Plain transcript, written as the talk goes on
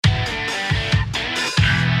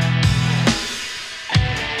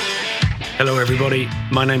Hello, everybody.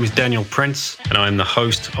 My name is Daniel Prince, and I'm the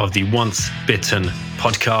host of the Once Bitten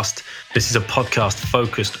podcast. This is a podcast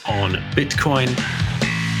focused on Bitcoin.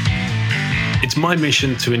 It's my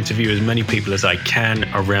mission to interview as many people as I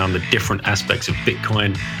can around the different aspects of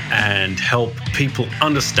Bitcoin and help people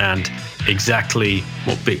understand exactly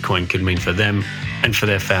what Bitcoin could mean for them and for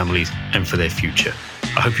their families and for their future.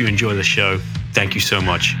 I hope you enjoy the show. Thank you so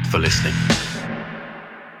much for listening.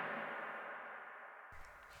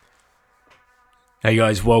 Hey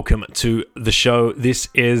guys, welcome to the show. This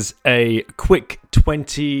is a quick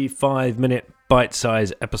 25-minute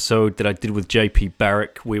bite-sized episode that I did with JP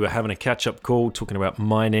Barrick. We were having a catch-up call talking about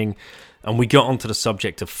mining, and we got onto the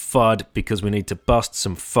subject of FUD because we need to bust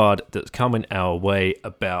some FUD that's coming our way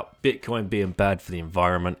about Bitcoin being bad for the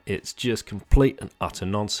environment. It's just complete and utter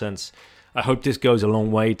nonsense. I hope this goes a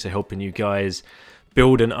long way to helping you guys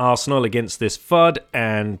build an arsenal against this FUD,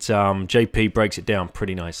 and JP breaks it down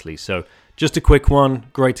pretty nicely. So just a quick one.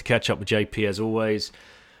 Great to catch up with JP as always.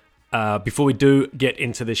 Before we do get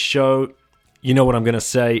into this show, you know what I'm going to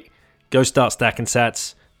say. Go start stacking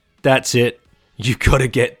sats. That's it. You gotta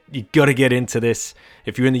get into this.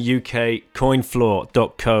 If you're in the UK,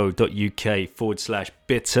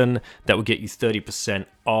 coinfloor.co.uk/bitten. That will get you 30%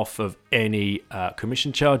 off of any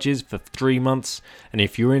commission charges for 3 months. And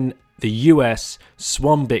if you're in the US,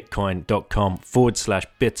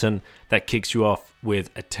 swanbitcoin.com/bitten. That kicks you off with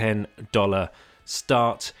a $10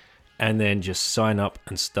 start. And then just sign up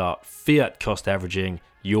and start fiat cost averaging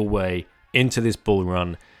your way into this bull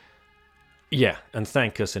run. Yeah, and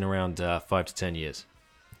thank us in around 5 to 10 years.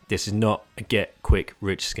 This is not a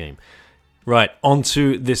get-quick-rich scheme. Right, on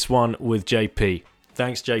to this one with JP.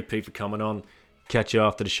 Thanks, JP, for coming on. Catch you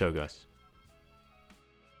after the show, guys.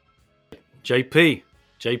 JP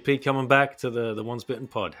coming back to the Once Bitten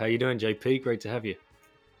pod. How you doing, JP? Great to have you.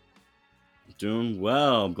 Doing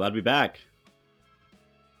well. I'm glad to be back.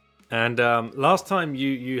 And last time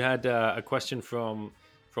you had a question from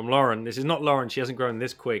Lauren. This is not Lauren. She hasn't grown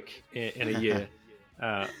this quick in a year.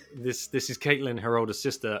 This is Caitlin, her older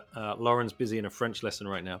sister. Lauren's busy in a French lesson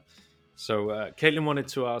right now. So Caitlin wanted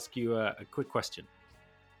to ask you a quick question.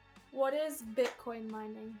 What is Bitcoin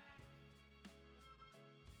mining?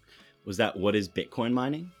 Was that what is Bitcoin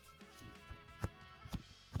mining?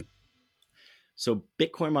 So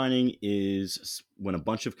Bitcoin mining is when a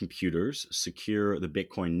bunch of computers secure the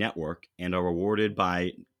Bitcoin network and are rewarded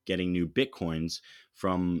by getting new Bitcoins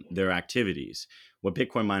from their activities. What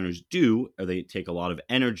Bitcoin miners do are they take a lot of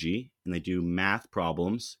energy and they do math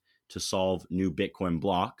problems to solve new Bitcoin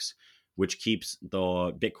blocks, which keeps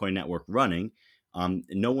the Bitcoin network running.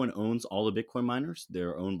 No one owns all the Bitcoin miners.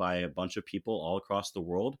 They're owned by a bunch of people all across the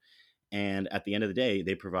world. And at the end of the day,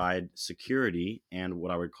 they provide security and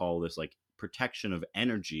what I would call this like protection of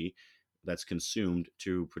energy that's consumed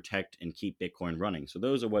to protect and keep Bitcoin running. So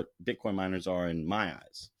those are what Bitcoin miners are in my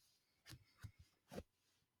eyes.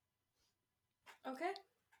 Okay.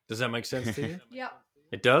 Does that make sense to you? Yeah.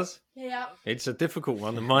 It does? Yeah. It's a difficult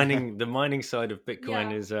one. The mining side of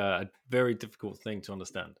Bitcoin is a very difficult thing to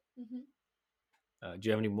understand. Mm-hmm. Do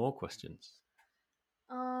you have any more questions?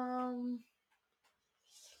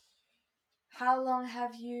 How long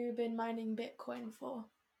have you been mining Bitcoin for?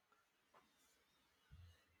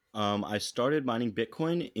 I started mining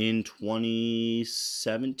Bitcoin in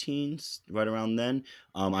 2017, right around then.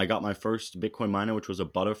 I got my first Bitcoin miner, which was a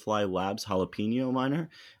Butterfly Labs jalapeno miner.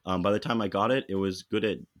 By the time I got it, it was good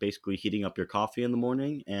at basically heating up your coffee in the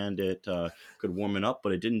morning, and it could warm it up,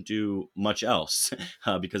 but it didn't do much else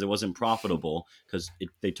because it wasn't profitable because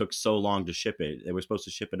they took so long to ship it. They were supposed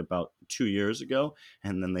to ship it about 2 years ago,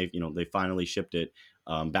 and then they finally shipped it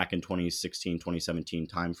back in 2016, 2017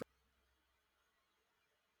 timeframe.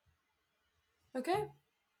 Okay.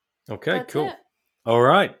 That's cool. It. All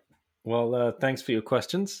right. Well, thanks for your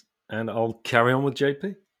questions, and I'll carry on with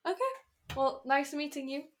JP. Okay. Well, nice meeting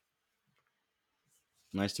you.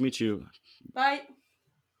 Nice to meet you. Bye.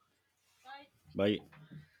 Bye.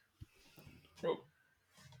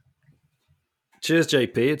 Cheers,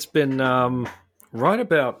 JP. It's been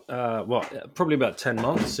probably about 10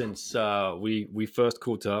 months since we first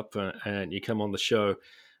caught up and you come on the show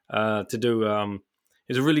to do.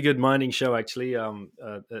 It's a really good mining show, actually.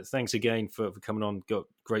 Thanks again for coming on. Got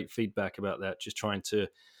great feedback about that. Just trying to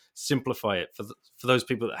simplify it for those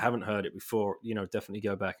people that haven't heard it before. Definitely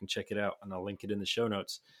go back and check it out, and I'll link it in the show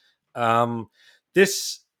notes.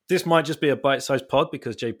 This might just be a bite-sized pod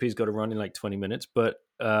because JP's got to run in like 20 minutes, but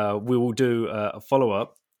we will do a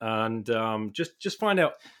follow-up and just find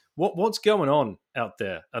out what's going on out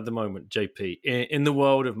there at the moment, JP, in the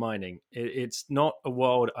world of mining. It's not a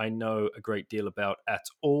world I know a great deal about at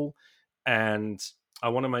all, and I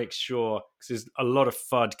want to make sure, because there's a lot of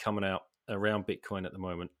FUD coming out around Bitcoin at the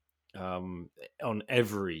moment, on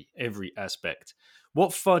every aspect.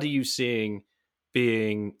 What FUD are you seeing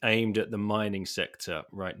being aimed at the mining sector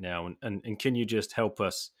right now? And can you just help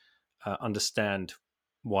us understand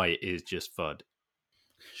why it is just FUD?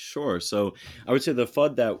 Sure. So I would say the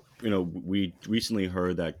FUD that we recently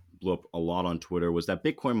heard that blew up a lot on Twitter was that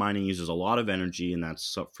Bitcoin mining uses a lot of energy, and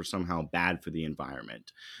that's for somehow bad for the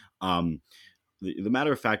environment. Um, the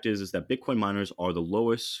matter of fact is that Bitcoin miners are the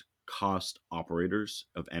lowest cost operators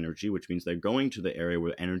of energy, which means they're going to the area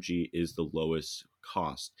where energy is the lowest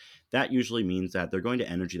cost. That usually means that they're going to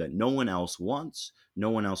energy that no one else wants, no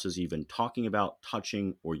one else is even talking about,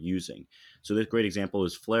 touching, or using. So this great example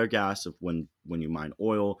is flare gas. Of when you mine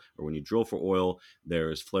oil or when you drill for oil,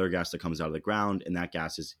 there's flare gas that comes out of the ground, and that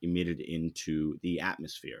gas is emitted into the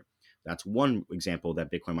atmosphere. That's one example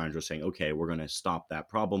that Bitcoin miners are saying, okay, we're going to stop that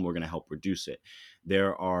problem. We're going to help reduce it.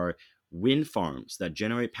 There are wind farms that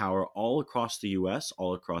generate power all across the US,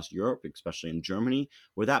 all across Europe, especially in Germany,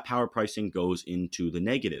 where that power pricing goes into the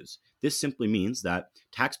negatives. This simply means that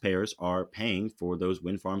taxpayers are paying for those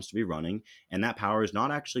wind farms to be running, and that power is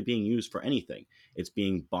not actually being used for anything. It's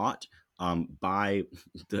being bought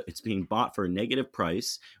it's being bought for a negative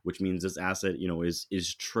price, which means this asset,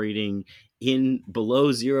 is trading in below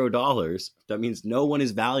 $0. That means no one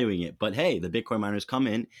is valuing it. But hey, the Bitcoin miners come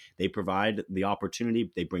in, they provide the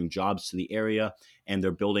opportunity, they bring jobs to the area, and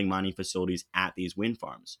they're building mining facilities at these wind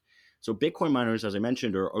farms. So Bitcoin miners, as I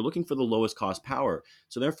mentioned, are looking for the lowest cost power.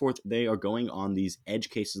 So therefore, they are going on these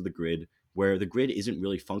edge cases of the grid where the grid isn't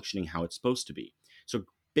really functioning how it's supposed to be. So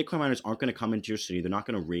Bitcoin miners aren't going to come into your city. They're not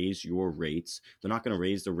going to raise your rates. They're not going to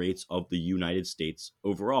raise the rates of the United States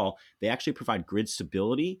overall. They actually provide grid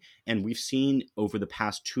stability. And we've seen over the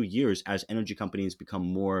past 2 years, as energy companies become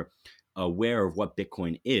more aware of what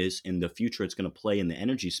Bitcoin is and the future it's going to play in the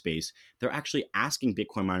energy space, they're actually asking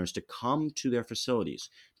Bitcoin miners to come to their facilities,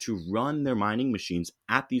 to run their mining machines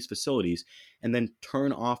at these facilities, and then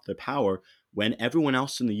turn off the power when everyone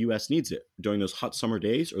else in the US needs it during those hot summer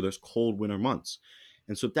days or those cold winter months.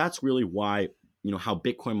 And so that's really why, how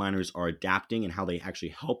Bitcoin miners are adapting and how they actually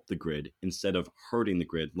help the grid instead of hurting the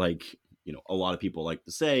grid. Like, a lot of people like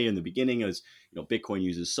to say in the beginning is, Bitcoin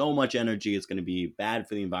uses so much energy, it's going to be bad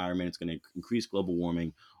for the environment, it's going to increase global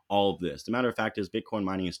warming, all of this. The matter of fact is Bitcoin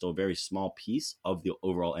mining is still a very small piece of the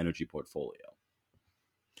overall energy portfolio.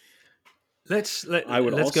 Let's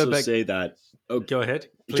also go back. Say that. Oh, go ahead.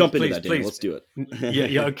 Jump into that, Daniel. Let's do it.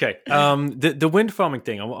 yeah. Okay. The wind farming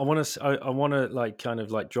thing. I want to like kind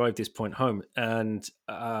of like drive this point home, and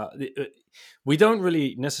we don't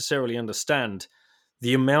really necessarily understand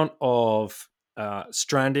the amount of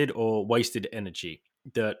stranded or wasted energy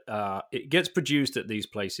that it gets produced at these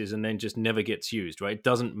places and then just never gets used. Right? It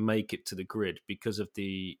doesn't make it to the grid because of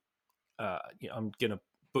the. I'm gonna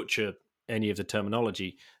butcher any of the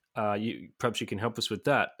terminology. Perhaps you can help us with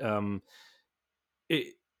that.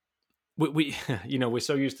 We we're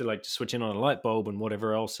so used to like switching on a light bulb and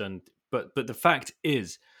whatever else, but the fact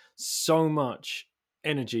is, so much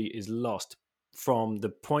energy is lost from the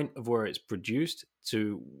point of where it's produced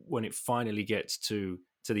to when it finally gets to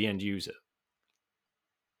the end user.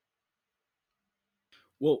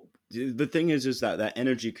 Well, the thing is that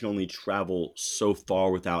energy can only travel so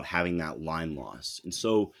far without having that line loss. And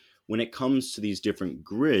so when it comes to these different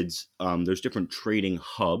grids, there's different trading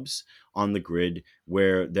hubs on the grid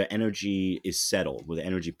where the energy is settled, where the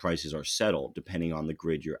energy prices are settled depending on the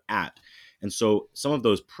grid you're at. And so some of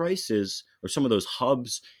those prices or some of those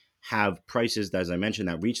hubs have prices that, as I mentioned,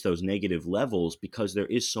 that reach those negative levels because there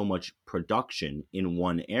is so much production in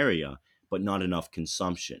one area, but not enough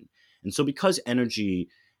consumption. And so because energy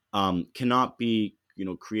cannot be,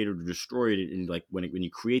 created or destroyed, and like when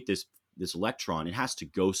you create this electron, it has to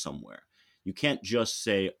go somewhere. You can't just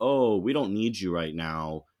say, oh, we don't need you right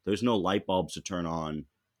now. There's no light bulbs to turn on.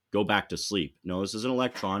 Go back to sleep. No, this is an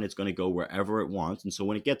electron. It's going to go wherever it wants. And so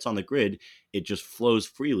when it gets on the grid, it just flows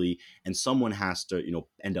freely, and someone has to,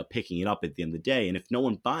 end up picking it up at the end of the day. And if no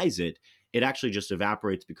one buys it, it actually just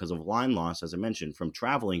evaporates because of line loss, as I mentioned, from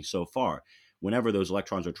traveling so far. Whenever those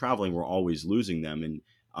electrons are traveling, we're always losing them.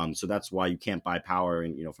 And so that's why you can't buy power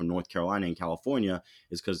from North Carolina and California,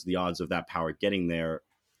 is because the odds of that power getting there,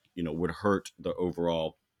 would hurt the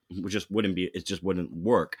overall, it just wouldn't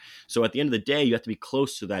work. So at the end of the day, you have to be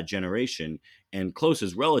close to that generation, and close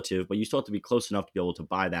is relative, but you still have to be close enough to be able to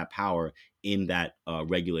buy that power in that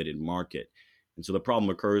regulated market. And so the problem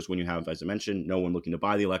occurs when you have, as I mentioned, no one looking to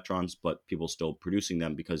buy the electrons, but people still producing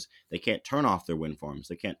them because they can't turn off their wind farms.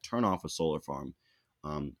 They can't turn off a solar farm.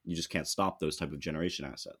 You just can't stop those type of generation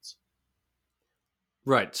assets.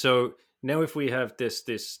 Right. So now if we have this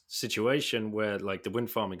situation where, like the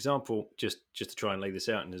wind farm example, just to try and lay this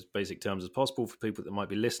out in as basic terms as possible for people that might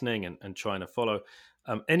be listening and trying to follow,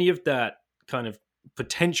 any of that kind of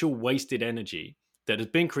potential wasted energy that has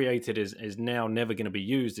been created is now never going to be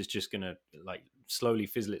used. It's just going to like slowly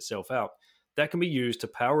fizzle itself out. That can be used to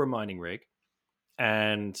power a mining rig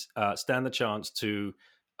and stand the chance to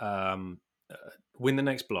um, uh, win the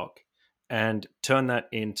next block and turn that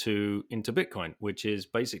into Bitcoin, which is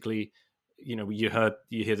basically, you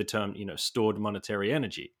hear the term, stored monetary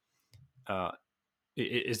energy. Uh,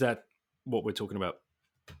 is that what we're talking about?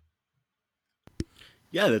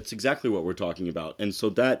 Yeah, that's exactly what we're talking about. And so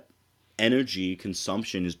that energy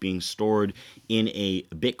consumption is being stored in a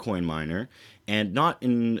Bitcoin miner, and not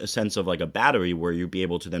in a sense of like a battery where you'd be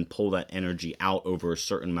able to then pull that energy out over a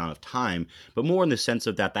certain amount of time, but more in the sense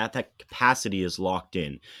of that capacity is locked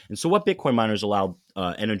in. And so what Bitcoin miners allow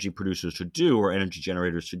energy producers to do, or energy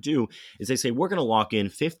generators to do, is they say we're going to lock in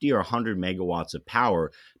 50 or 100 megawatts of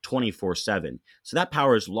power 24/7. So that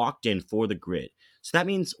power is locked in for the grid. So that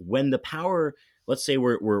means when the power, let's say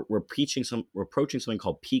we're approaching something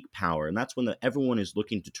called peak power, and that's when everyone is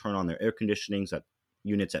looking to turn on their air conditionings at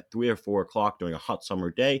units at 3 or 4 o'clock during a hot summer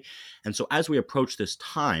day. And so as we approach this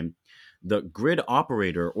time, the grid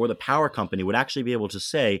operator or the power company would actually be able to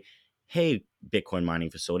say, hey, Bitcoin mining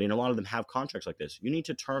facility, and a lot of them have contracts like this, you need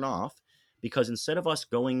to turn off, because instead of us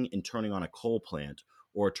going and turning on a coal plant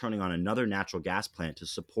or turning on another natural gas plant to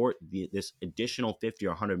support this additional 50 or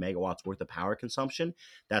 100 megawatts worth of power consumption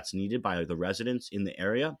that's needed by the residents in the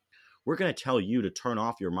area, we're going to tell you to turn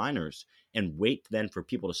off your miners and wait then for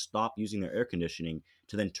people to stop using their air conditioning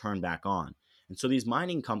to then turn back on. And so these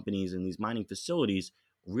mining companies and these mining facilities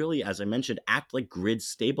really, as I mentioned, act like grid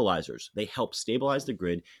stabilizers. They help stabilize the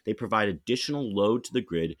grid. They provide additional load to the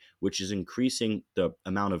grid, which is increasing the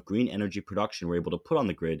amount of green energy production we're able to put on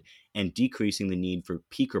the grid and decreasing the need for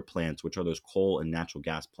peaker plants, which are those coal and natural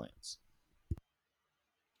gas plants.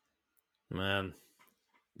 Man,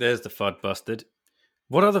 there's the FUD busted.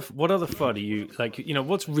 What other FUD are you like?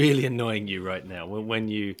 What's really annoying you right now when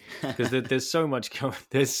you, because there's so much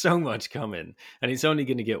there's so much coming, and it's only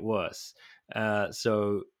going to get worse.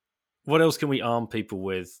 So what else can we arm people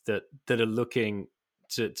with that are looking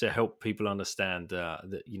to help people understand that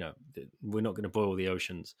that we're not going to boil the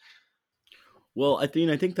oceans? Well, I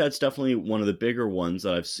think that's definitely one of the bigger ones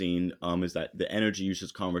that I've seen, is that the energy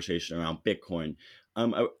usage conversation around Bitcoin.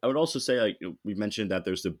 I would also say, like, we've mentioned that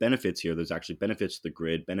there's the benefits here. There's actually benefits to the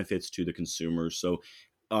grid, benefits to the consumers. So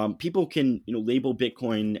people can label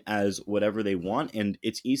Bitcoin as whatever they want, and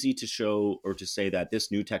it's easy to show or to say that this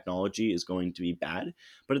new technology is going to be bad.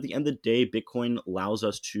 But at the end of the day, Bitcoin allows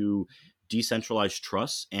us to decentralized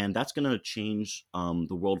trust, and that's going to change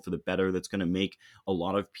the world for the better. That's going to make a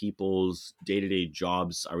lot of people's day-to-day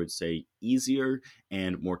jobs, I would say, easier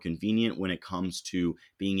and more convenient when it comes to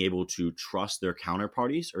being able to trust their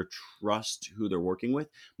counterparties or trust who they're working with.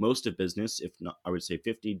 Most of business, if not, I would say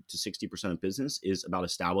 50 to 60% of business, is about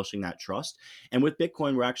establishing that trust. And with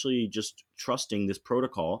Bitcoin, we're actually just trusting this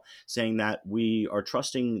protocol, saying that we are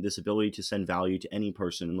trusting this ability to send value to any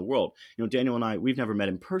person in the world. Daniel and I, we've never met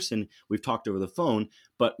in person. We've talked over the phone,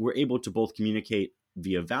 but we're able to both communicate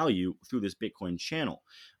via value through this Bitcoin channel.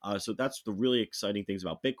 So that's the really exciting things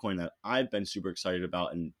about Bitcoin that I've been super excited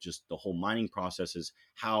about, and just the whole mining process is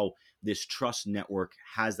how this trust network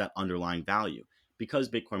has that underlying value. Because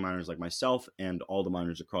Bitcoin miners like myself and all the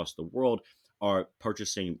miners across the world are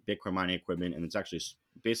purchasing Bitcoin mining equipment, and it's actually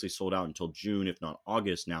basically sold out until June, if not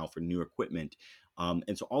August now, for new equipment.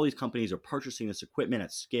 And so all these companies are purchasing this equipment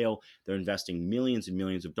at scale. They're investing millions and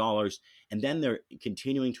millions of dollars, and then they're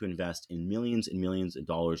continuing to invest in millions and millions of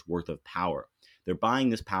dollars worth of power. They're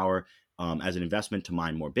buying this power as an investment to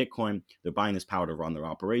mine more Bitcoin. They're buying this power to run their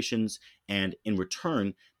operations. And in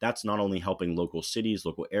return, that's not only helping local cities,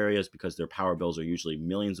 local areas, because their power bills are usually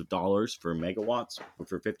millions of dollars for megawatts, or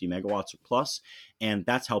for 50 megawatts or plus. And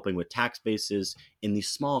that's helping with tax bases in these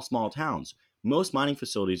small towns. Most mining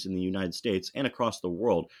facilities in the United States and across the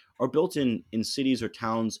world are built in cities or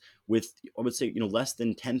towns with, I would say, less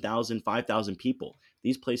than 10,000, 5,000 people.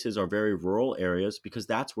 These places are very rural areas because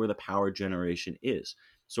that's where the power generation is.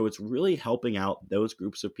 So it's really helping out those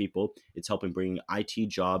groups of people. It's helping bring IT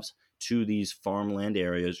jobs to these farmland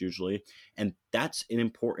areas usually. And that's an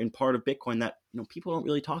important part of Bitcoin that people don't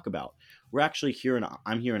really talk about. We're actually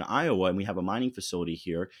I'm here in Iowa, and we have a mining facility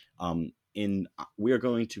here. We are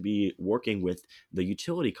going to be working with the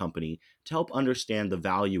utility company to help understand the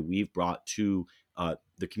value we've brought to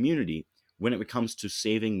the community when it comes to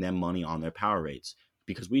saving them money on their power rates.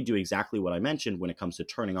 because we do exactly what I mentioned when it comes to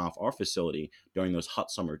turning off our facility during those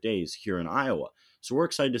hot summer days here in Iowa. So we're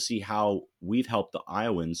excited to see how we've helped the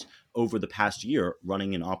Iowans over the past year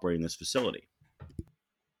running and operating this facility.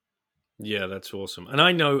 Yeah, that's awesome. And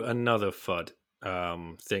I know another FUD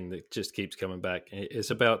thing that just keeps coming back.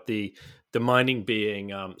 It's about the mining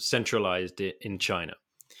being centralized in China.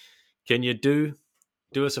 Can you do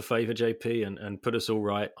us a favor, JP, and put us all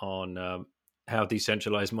right on how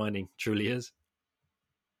decentralized mining truly is?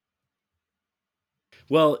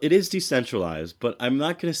 Well, it is decentralized, but I'm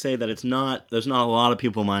not going to say that there's not a lot of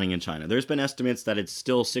people mining in China. There's been estimates that it's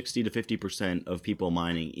still 60 to 50% of people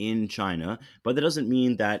mining in China, but that doesn't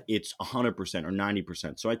mean that it's 100% or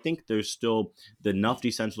 90%. So I think there's still enough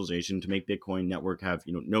decentralization to make Bitcoin network have,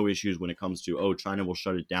 no issues when it comes to, oh, China will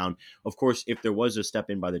shut it down. Of course, if there was a step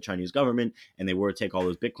in by the Chinese government and they were to take all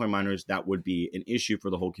those Bitcoin miners, that would be an issue for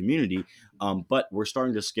the whole community. But we're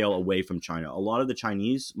starting to scale away from China. A lot of the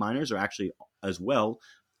Chinese miners are actually as well,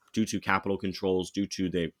 due to capital controls, due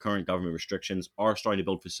to the current government restrictions, are starting to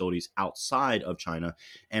build facilities outside of China.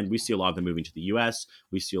 And we see a lot of them moving to the US.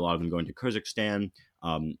 We see a lot of them going to Kyrgyzstan,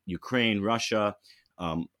 Ukraine, Russia,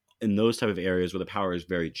 in those type of areas where the power is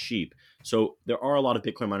very cheap. So there are a lot of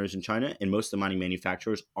Bitcoin miners in China, and most of the mining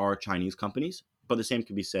manufacturers are Chinese companies. But the same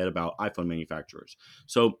can be said about iPhone manufacturers.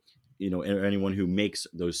 So, anyone who makes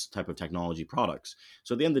those type of technology products.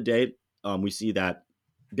 So at the end of the day, we see that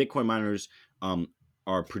Bitcoin miners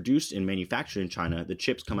are produced and manufactured in China. The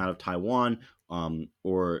chips come out of Taiwan,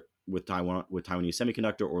 or with Taiwanese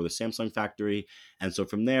Semiconductor or the Samsung factory, and so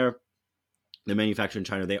from there, the manufacturer in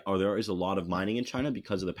China. There is a lot of mining in China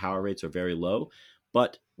because of the power rates are very low,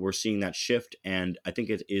 but we're seeing that shift, and I think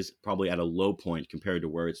it is probably at a low point compared to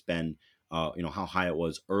where it's been. How high it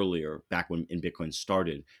was earlier back when in Bitcoin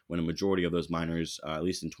started, when a majority of those miners, at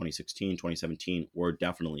least in 2016, 2017, were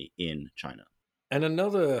definitely in China. And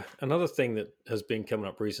another thing that has been coming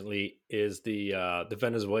up recently is the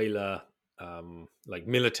Venezuela like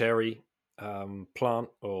military plant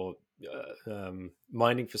or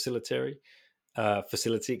mining facility.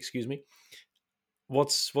 Excuse me.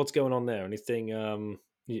 What's going on there? Anything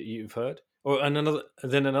you've heard? Or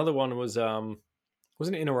another one was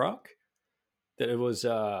wasn't it in Iraq that it was they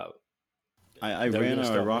were Iran going to or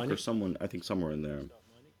start Iraq or mining? someone, I think somewhere in there.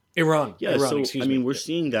 Yeah, Iran. so I Excuse me. mean, we're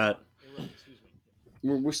seeing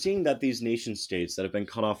that these nation states that have been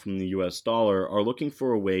cut off from the U.S. dollar are looking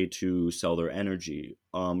for a way to sell their energy.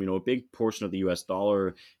 A big portion of the U.S.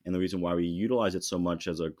 dollar and the reason why we utilize it so much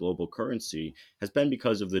as a global currency has been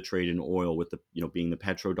because of the trade in oil, with the being the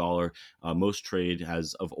petrodollar. Most trade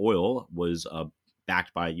as of oil was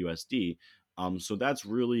backed by USD. So that's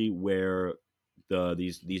really where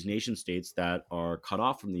these nation states that are cut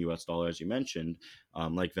off from the U.S. dollar, as you mentioned,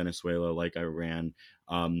 like Venezuela, like Iran,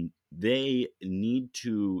 they need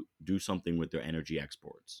to do something with their energy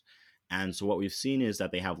exports. And so what we've seen is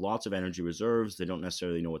that they have lots of energy reserves. They don't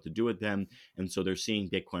necessarily know what to do with them. And so they're seeing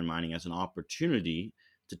Bitcoin mining as an opportunity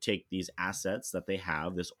to take these assets that they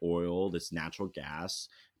have, this oil, this natural gas,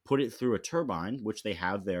 put it through a turbine, which they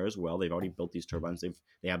have there as well. They've already built these turbines.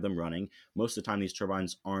 They have them running. Most of the time, these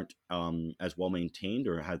turbines aren't as well maintained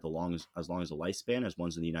or have as long as a lifespan as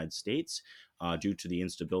ones in the United States, due to the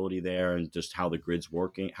instability there and just how the grids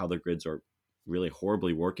are really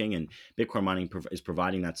horribly working, and Bitcoin mining is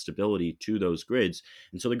providing that stability to those grids.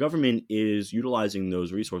 And so the government is utilizing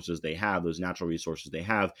those resources they have, those natural resources they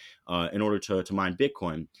have, in order to mine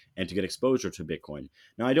Bitcoin and to get exposure to Bitcoin.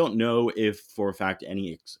 Now, I don't know if for a fact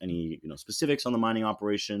any specifics on the mining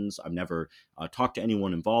operations. I've never talked to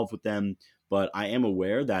anyone involved with them, but I am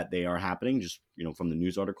aware that they are happening, just from the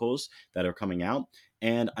news articles that are coming out.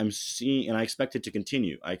 And I expect it to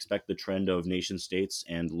continue. I expect the trend of nation states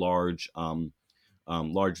and large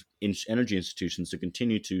energy institutions to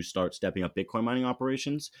continue to start stepping up Bitcoin mining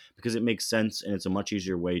operations, because it makes sense and it's a much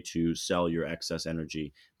easier way to sell your excess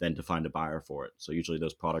energy than to find a buyer for it. So usually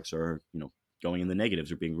those products are, going in the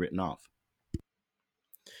negatives or being written off.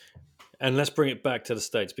 And let's bring it back to the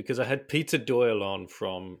States, because I had Peter Doyle on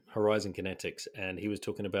from Horizon Kinetics, and he was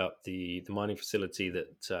talking about the mining facility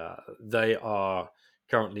that they are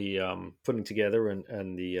currently putting together,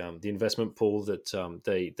 and the investment pool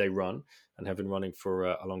that they run and have been running for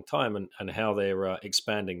a long time, and how they're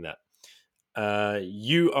expanding that.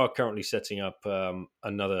 You are currently setting up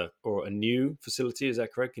a new facility. Is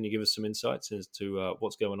that correct? Can you give us some insights as to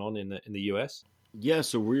what's going on in the US? Yeah,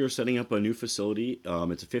 so we are setting up a new facility.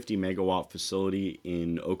 It's a 50 megawatt facility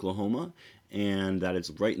in Oklahoma, and that it's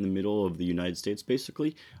right in the middle of the United States,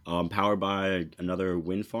 basically, powered by another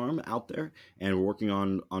wind farm out there. And we're working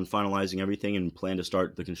on finalizing everything and plan to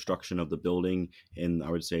start the construction of the building in, I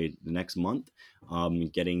would say, the next month.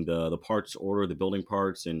 Getting the parts order, the building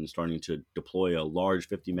parts, and starting to deploy a large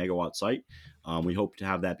 50 megawatt site. We hope to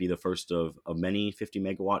have that be the first of many 50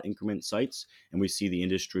 megawatt increment sites, and we see the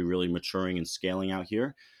industry really maturing and scaling out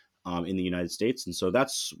here in the United States. And so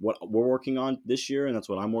that's what we're working on this year, and that's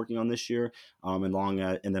what I'm working on this year. And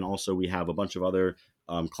then also we have a bunch of other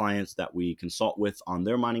clients that we consult with on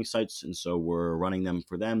their mining sites, and so we're running them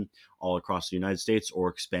for them all across the United States or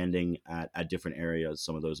expanding at different areas.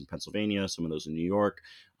 Some of those in Pennsylvania, some of those in New York,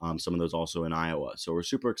 some of those also in Iowa. So we're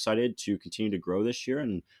super excited to continue to grow this year,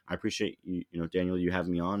 and I appreciate Daniel, you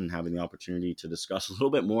having me on and having the opportunity to discuss a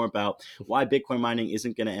little bit more about why Bitcoin mining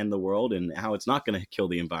isn't going to end the world and how it's not going to kill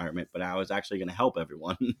the environment, but how it's actually going to help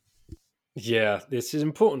everyone. Yeah, this is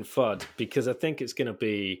important FUD because I think it's going to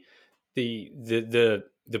be the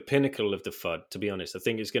pinnacle of the FUD. To be honest, I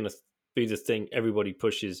think it's going to be the thing everybody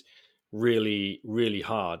pushes really, really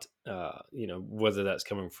hard. Whether that's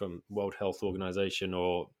coming from World Health Organization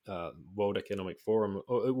or World Economic Forum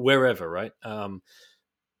or wherever, right?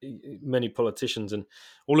 Many politicians and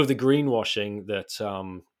all of the greenwashing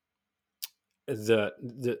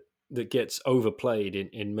that gets overplayed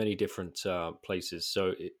in many different places.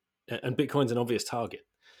 So, and Bitcoin's an obvious target.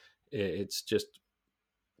 It's just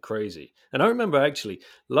crazy. And I remember actually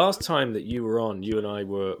last time that you were on, you and I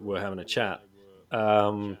were having a chat.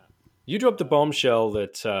 You dropped a bombshell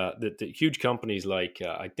that huge companies like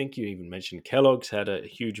I think you even mentioned Kellogg's had a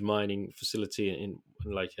huge mining facility in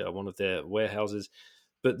like one of their warehouses,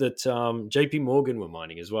 but that JP Morgan were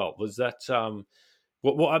mining as well. Was that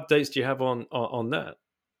what updates do you have on that?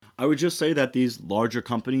 I would just say that these larger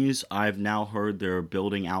companies, I've now heard they're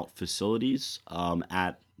building out facilities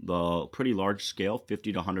at the pretty large scale,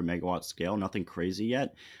 50 to 100 megawatt scale. Nothing crazy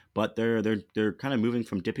yet, but they're kind of moving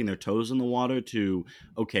from dipping their toes in the water to,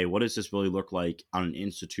 okay, what does this really look like on an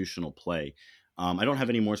institutional play? I don't have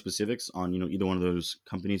any more specifics on either one of those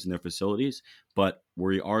companies and their facilities, but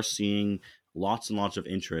we are seeing lots and lots of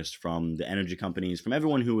interest from the energy companies, from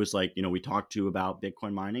everyone who was like, we talked to about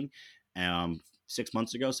Bitcoin mining 7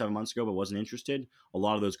 months ago, but wasn't interested. A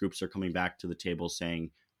lot of those groups are coming back to the table saying,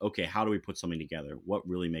 okay, how do we put something together? What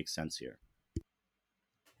really makes sense here?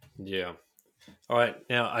 Yeah. All right.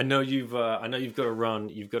 Now I know you've got to run.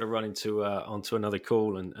 You've got to run into onto another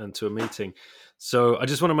call and to a meeting. So I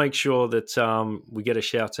just want to make sure that we get a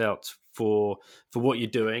shout out for what you're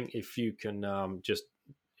doing. If you can just,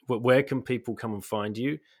 where can people come and find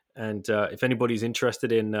you? And if anybody's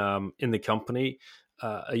interested in the company,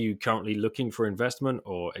 are you currently looking for investment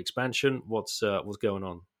or expansion? What's going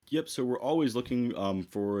on? Yep. So we're always looking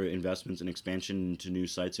for investments and expansion into new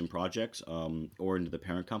sites and projects or into the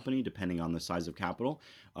parent company, depending on the size of capital.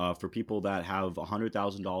 For people that have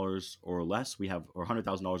 $100,000 or less, or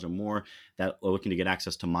 $100,000 or more that are looking to get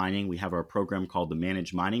access to mining, we have our program called the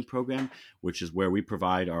Managed Mining Program, which is where we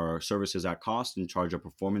provide our services at cost and charge a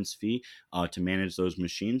performance fee to manage those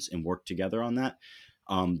machines and work together on that.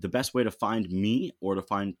 The best way to find me or to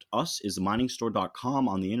find us is miningstore.com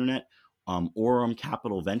on the internet. Aurum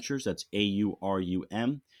Capital Ventures, that's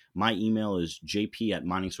AURUM. My email is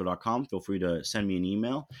jp@miningstore.com. Feel free to send me an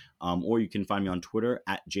email, or you can find me on Twitter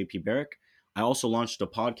 @JPBarrick. I also launched a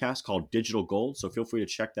podcast called Digital Gold, so feel free to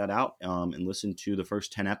check that out and listen to the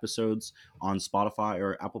first 10 episodes on Spotify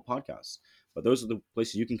or Apple Podcasts. But those are the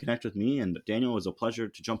places you can connect with me. And Daniel, it was a pleasure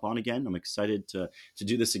to jump on again. I'm excited to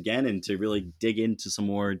do this again and to really dig into some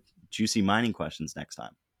more juicy mining questions next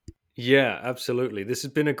time. Yeah, absolutely. This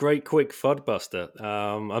has been a great quick FUD buster.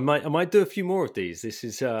 I might do a few more of these. This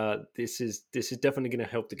is definitely going to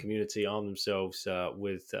help the community arm themselves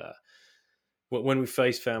with when we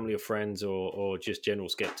face family or friends or just general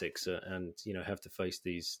skeptics and have to face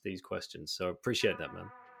these questions. So I appreciate that, man.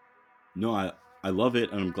 No, I love it,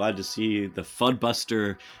 and I'm glad to see the FUD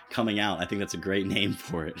buster coming out. I think that's a great name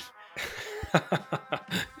for it.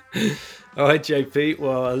 All right, JP.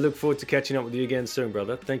 Well, I look forward to catching up with you again soon,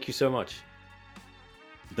 brother. Thank you so much.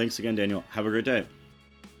 Thanks again, Daniel. Have a great day.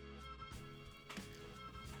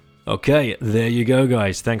 Okay, there you go,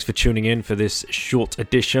 guys. Thanks for tuning in for this short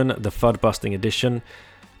edition, the FUD busting edition.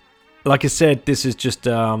 Like I said, this is just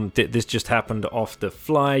this just happened off the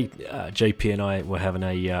fly. JP and I were having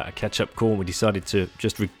a catch-up call, and we decided to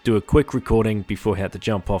just do a quick recording before he had to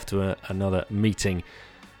jump off to another meeting.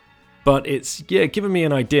 But it's giving me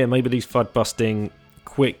an idea. Maybe these FUD busting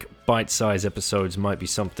quick bite-sized episodes might be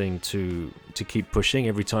something to keep pushing.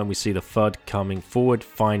 Every time we see the FUD coming forward,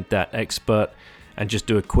 find that expert and just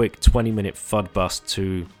do a quick 20-minute FUD bust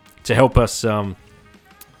to to help us,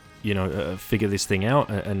 figure this thing out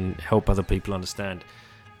and help other people understand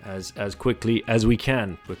as quickly as we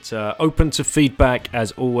can. But open to feedback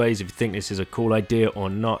as always. If you think this is a cool idea or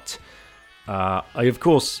not. I of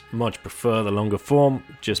course much prefer the longer form.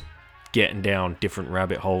 Just getting down different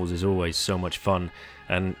rabbit holes is always so much fun,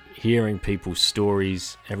 and hearing people's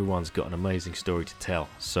stories. Everyone's got an amazing story to tell,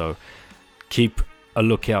 so keep a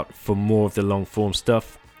lookout for more of the long form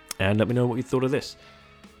stuff, and let me know what you thought of this.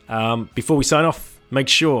 Before we sign off, make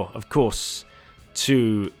sure of course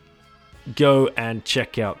to go and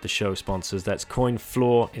check out the show sponsors. That's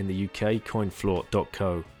CoinFloor in the UK,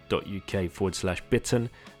 coinfloor.co.uk/bitten.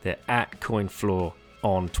 They're at CoinFloor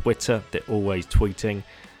on Twitter. They're always tweeting.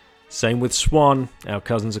 Same with Swan, our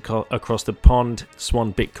cousins across the pond,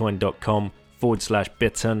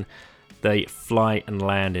 swanbitcoin.com/bitten. They fly and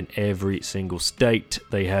land in every single state.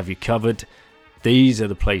 They have you covered. These are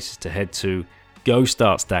the places to head to. Go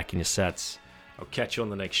start stacking your sats. I'll catch you on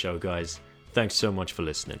the next show, guys. Thanks so much for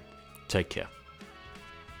listening. Take care.